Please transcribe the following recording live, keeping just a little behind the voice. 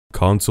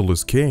Console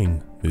is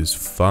king is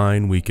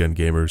fine, weekend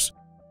gamers.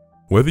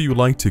 Whether you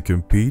like to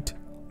compete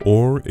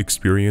or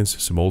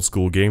experience some old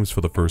school games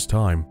for the first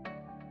time,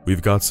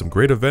 we've got some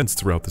great events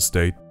throughout the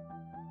state.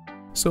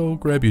 So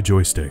grab your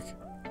joystick.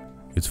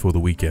 It's for the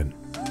weekend.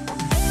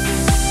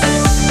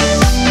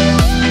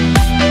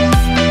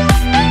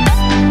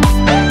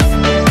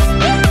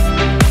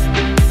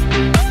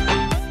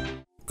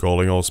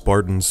 Calling all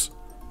Spartans,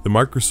 the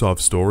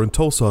Microsoft Store in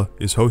Tulsa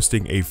is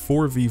hosting a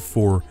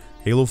 4v4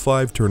 Halo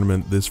 5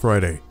 tournament this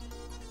Friday.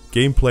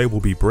 Gameplay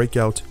will be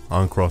Breakout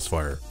on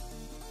Crossfire.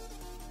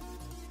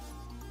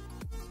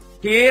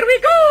 Here we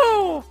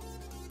go!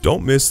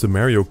 Don't miss the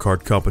Mario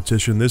Kart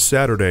competition this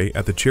Saturday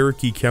at the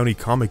Cherokee County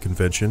Comic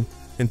Convention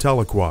in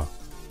Tahlequah.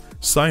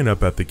 Sign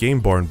up at the Game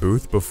Barn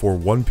booth before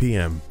 1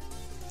 p.m.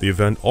 The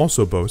event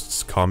also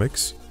boasts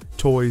comics,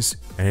 toys,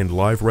 and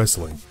live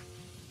wrestling.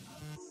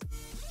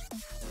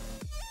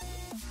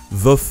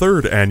 The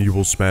third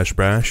annual Smash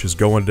Bash is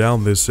going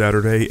down this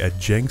Saturday at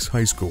Jenks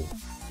High School.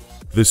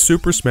 This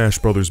Super Smash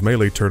Bros.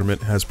 Melee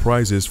tournament has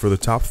prizes for the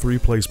top 3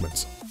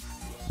 placements.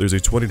 There's a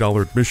 $20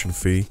 admission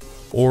fee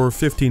or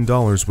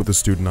 $15 with a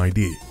student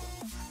ID.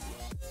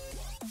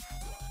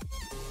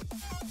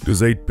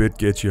 Does 8-bit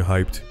get you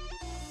hyped?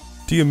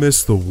 Do you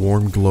miss the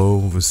warm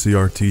glow of a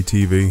CRT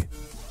TV?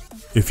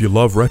 If you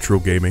love retro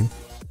gaming,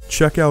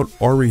 check out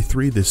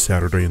RE3 this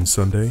Saturday and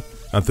Sunday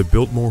at the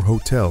Biltmore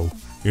Hotel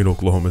in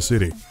Oklahoma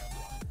City.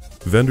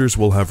 Vendors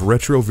will have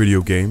retro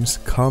video games,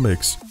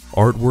 comics,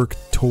 artwork,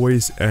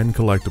 toys, and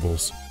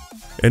collectibles.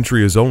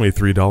 Entry is only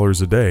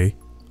 $3 a day,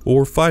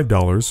 or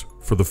 $5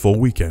 for the full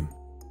weekend.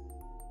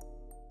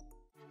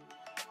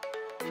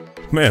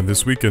 Man,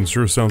 this weekend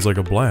sure sounds like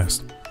a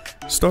blast.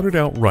 Started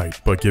out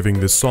right by giving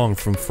this song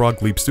from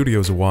Frog Leap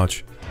Studios a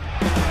watch.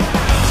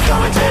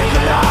 Come and take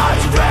a lot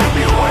to drag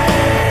me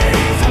away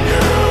from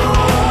you.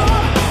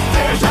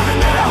 There's nothing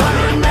that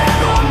 100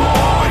 men or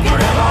more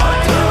could ever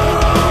do.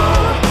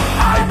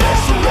 I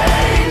miss the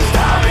rain,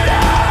 stop it,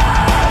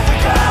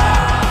 Africa.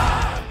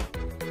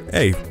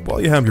 Hey,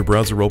 while you have your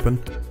browser open,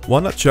 why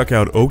not check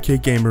out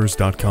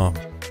OKgamers.com?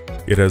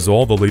 It has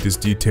all the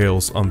latest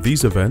details on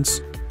these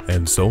events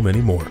and so many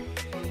more.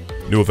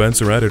 New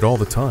events are added all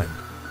the time.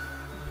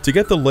 To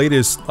get the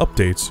latest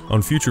updates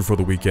on future for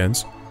the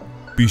weekends,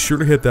 be sure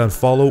to hit that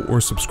follow or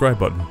subscribe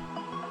button.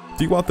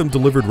 Do you want them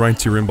delivered right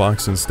to your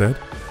inbox instead?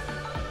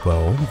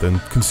 Well, then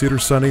consider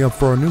signing up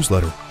for our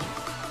newsletter.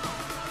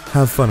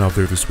 Have fun out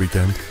there this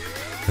weekend,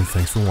 and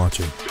thanks for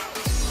watching.